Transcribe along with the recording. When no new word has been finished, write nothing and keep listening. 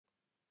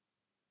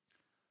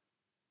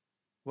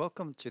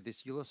Welcome to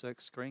this Ularcirc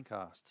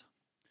screencast.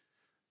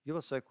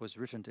 Ularcirc was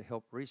written to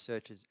help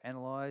researchers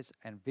analyze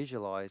and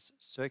visualize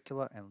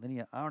circular and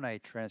linear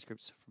RNA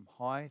transcripts from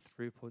high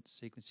throughput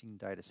sequencing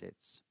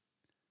datasets.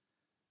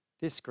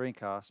 This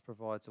screencast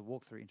provides a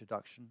walkthrough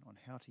introduction on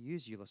how to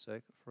use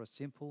Ularcirc for a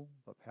simple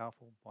but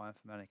powerful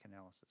bioinformatic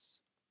analysis.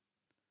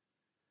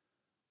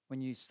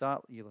 When you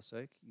start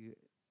Ularcirc, you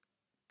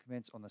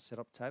commence on the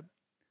Setup tab.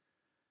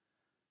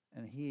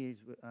 And here is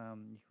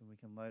we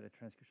can load a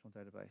transcriptional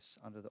database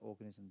under the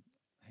organism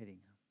heading.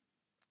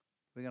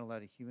 We're going to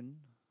load a human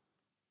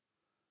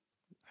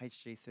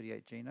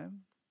HG38 genome.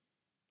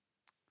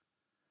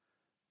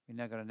 We're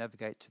now going to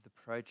navigate to the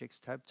Projects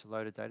tab to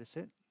load a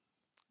dataset.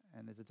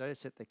 And there's a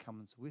dataset that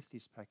comes with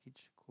this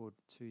package called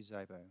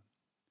 2Zabo.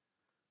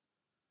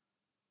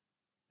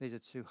 These are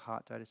two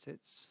heart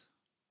datasets.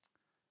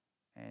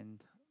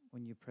 And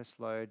when you press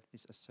load,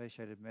 this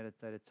associated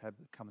metadata tab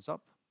comes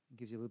up and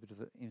gives you a little bit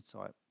of an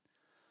insight.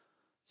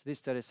 So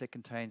this dataset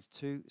contains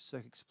two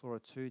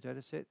circExplorer 2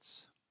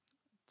 datasets,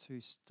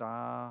 two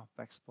star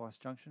backsplice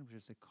junction, which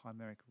is a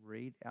chimeric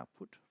read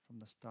output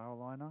from the star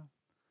aligner,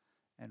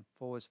 and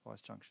forward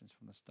splice junctions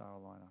from the star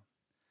aligner.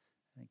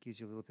 And it gives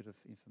you a little bit of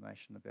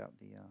information about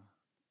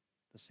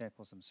the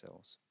samples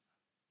themselves.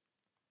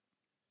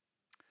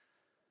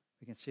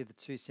 We can see the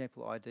two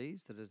sample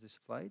IDs that are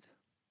displayed,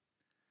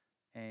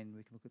 and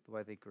we can look at the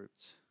way they're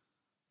grouped.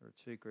 There are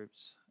two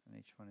groups, and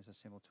each one is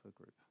assembled to a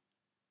group.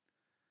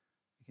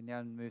 We can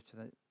now move to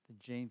the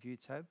Gene View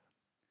tab,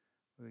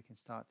 where we can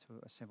start to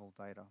assemble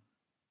data.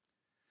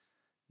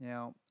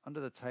 Now, under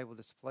the table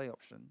display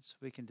options,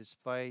 we can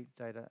display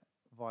data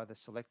via the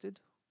selected,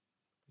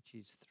 which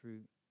is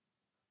through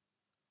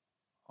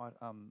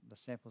the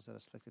samples that are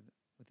selected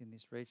within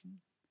this region,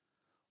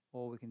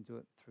 or we can do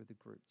it through the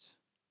grouped,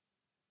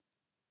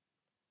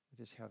 which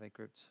is how they're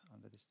grouped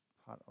under this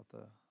part of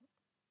the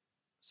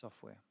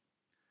software.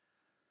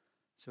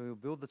 So we'll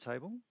build the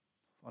table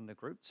under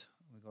grouped.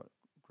 We've got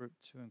Group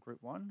 2 and Group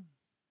 1,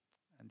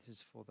 and this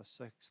is for the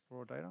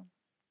circExplorer data.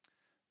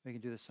 We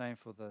can do the same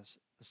for the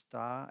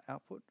star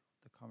output,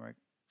 the chimeric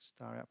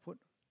star output,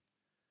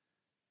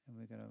 and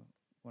we're going to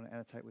want to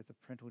annotate with the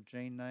parental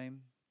gene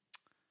name,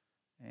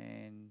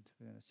 and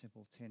we're going to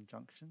assemble 10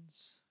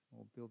 junctions.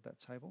 We'll build that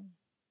table.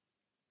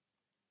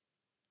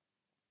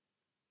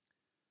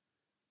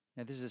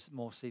 Now this is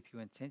more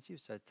CPU intensive,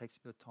 so it takes a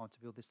bit of time to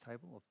build this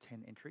table of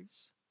 10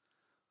 entries.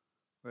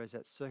 Whereas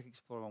that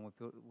circExplorer one we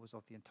built was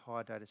of the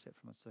entire data set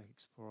from a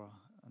circExplorer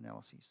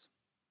analysis.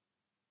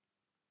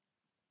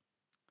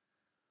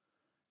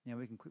 Now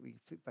we can quickly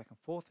flip back and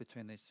forth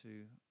between these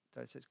two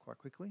data sets quite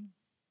quickly.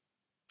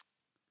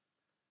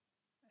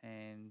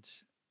 And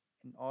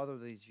in either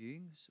of these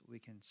views, we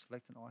can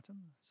select an item.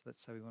 So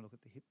let's say we want to look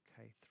at the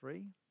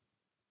HIP-K3.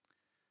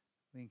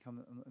 We can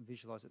come and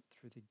visualize it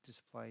through the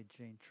display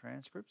gene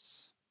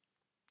transcripts.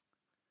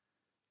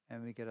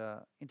 And we get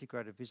an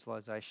integrated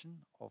visualization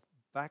of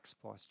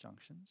backsplice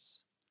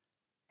junctions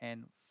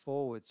and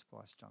forward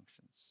splice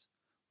junctions,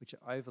 which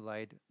are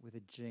overlaid with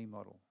a G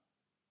model.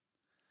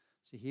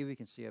 So here we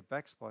can see a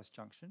backsplice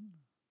junction,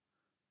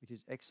 which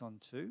is exon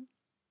 2,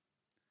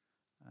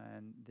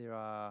 and there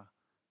are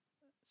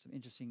some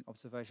interesting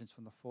observations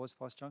from the forward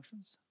splice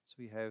junctions. So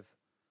we have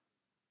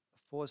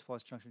a forward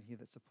splice junction here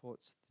that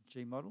supports the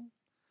G model.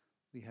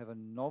 We have a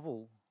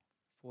novel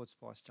forward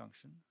splice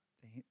junction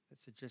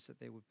that suggests that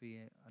there would be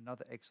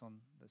another exon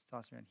that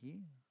starts around here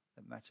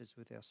that matches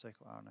with our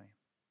circRNA.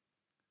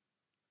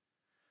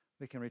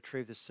 We can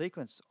retrieve the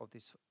sequence of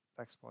this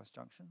backsplice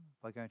junction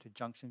by going to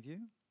Junction View,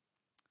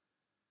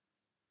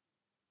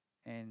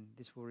 and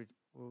this will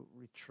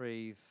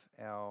retrieve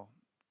our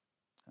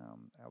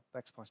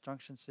backsplice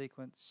junction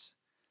sequence,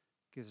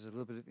 gives us a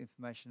little bit of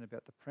information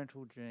about the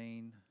parental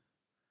gene.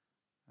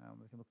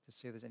 We can look to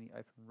see if there's any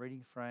open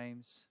reading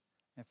frames,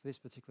 and for this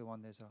particular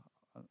one there's an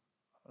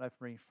open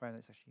reading frame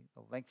that's actually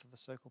the length of the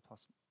circle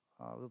plus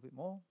a little bit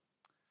more.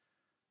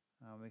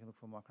 We can look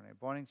for miRNA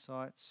binding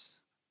sites.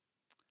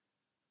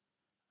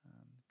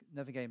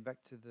 Navigating back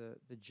to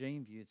the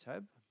Gene View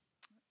tab,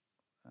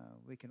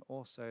 we can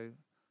also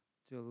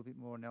do a little bit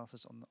more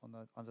analysis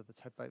under the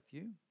tabular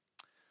view.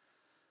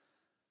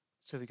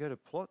 So if we go to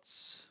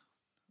plots,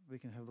 we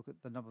can have a look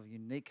at the number of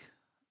unique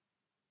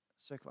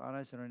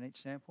circRNAs that are in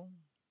each sample.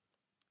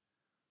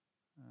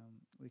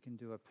 We can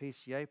do a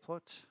PCA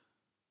plot.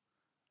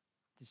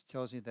 This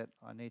tells me that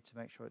I need to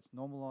make sure it's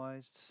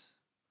normalized.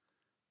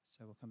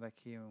 So we'll come back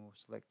here and we'll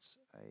select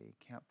a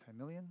count per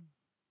million.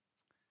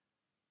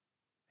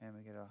 And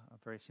we get a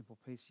very simple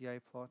PCA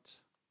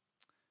plot.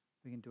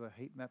 We can do a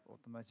heat map of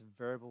the most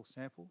variable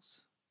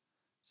samples.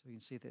 So we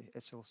can see that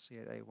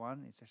SLC at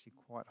A1 is actually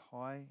quite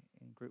high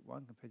in group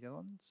 1 compared to the other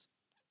ones.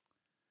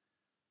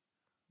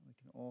 We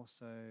can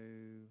also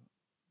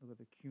look at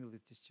the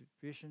cumulative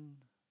distribution.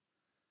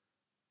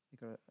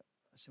 You've got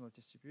a similar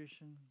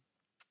distribution.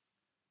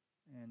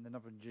 And the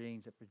number of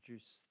genes that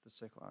produce the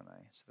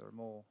circRNA. So there are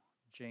more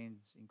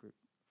genes in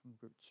from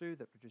group 2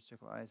 that produce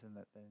circRNAs than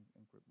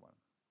in group 1.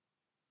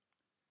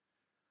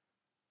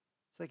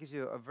 So that gives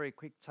you a very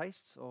quick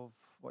taste of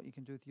what you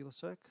can do with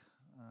Ularcirc.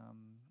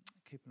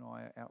 Keep an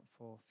eye out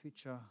for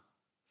future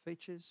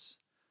features,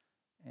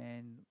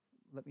 and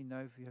let me know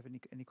if you have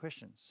any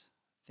questions.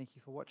 Thank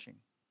you for watching.